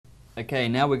Okay,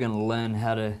 now we're going to learn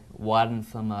how to widen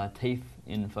some teeth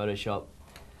in Photoshop.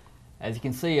 As you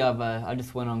can see, I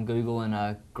just went on Google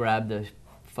and grabbed a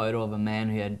photo of a man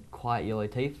who had quite yellow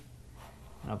teeth.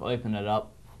 And I've opened it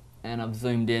up and I've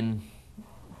zoomed in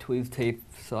to his teeth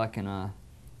so I can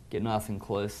get nice and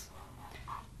close.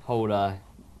 Hold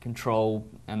Control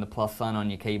and the plus sign on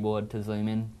your keyboard to zoom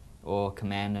in, or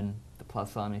Command and the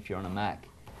plus sign if you're on a Mac.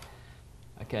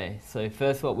 Okay, so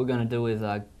first what we're going to do is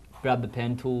grab the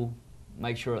pen tool,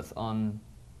 make sure it's on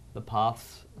the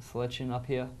paths selection up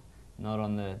here, not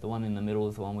on the one in the middle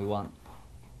is the one we want.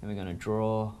 And we're going to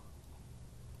draw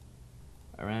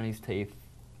around his teeth.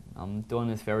 I'm doing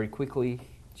this very quickly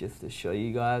just to show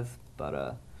you guys,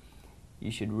 but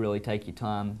you should really take your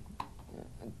time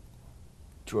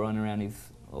drawing around his,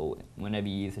 or whenever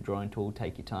you use a drawing tool,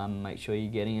 take your time and make sure you're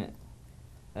getting it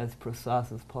as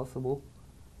precise as possible.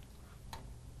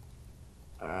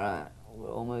 Alright,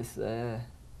 we're almost there.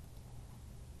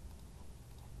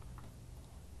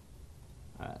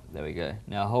 Alright, there we go.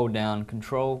 Now hold down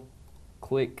Control,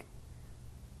 click,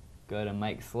 go to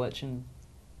Make Selection.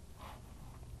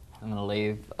 I'm going to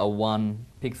leave a 1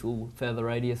 pixel feather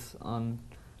radius on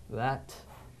that.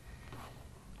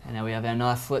 And now we have our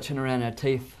nice selection around our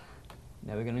teeth.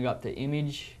 Now we're going to go up to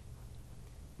Image.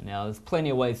 And now there's plenty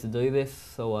of ways to do this,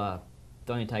 so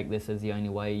don't take this as the only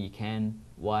way you can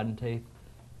widen teeth.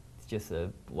 It's just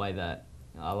a way that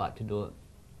I like to do it.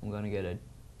 I'm going to get a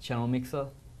channel mixer.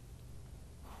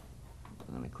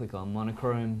 I'm going to click on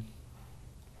monochrome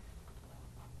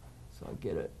so I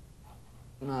get it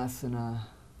nice and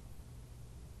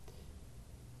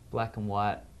black and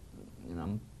white. And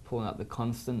I'm pulling up the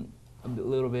constant a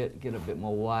little bit, get a bit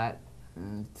more white,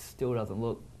 and it still doesn't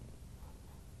look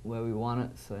where we want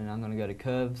it. So now I'm going to go to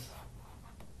curves.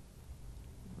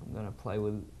 I'm going to play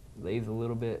with these a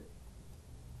little bit.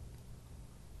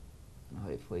 And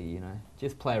hopefully, you know,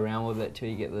 just play around with it till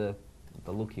you get the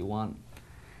look you want.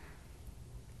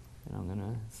 And I'm going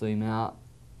to zoom out.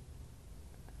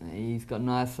 And he's got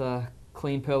nice,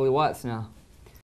 clean pearly whites now.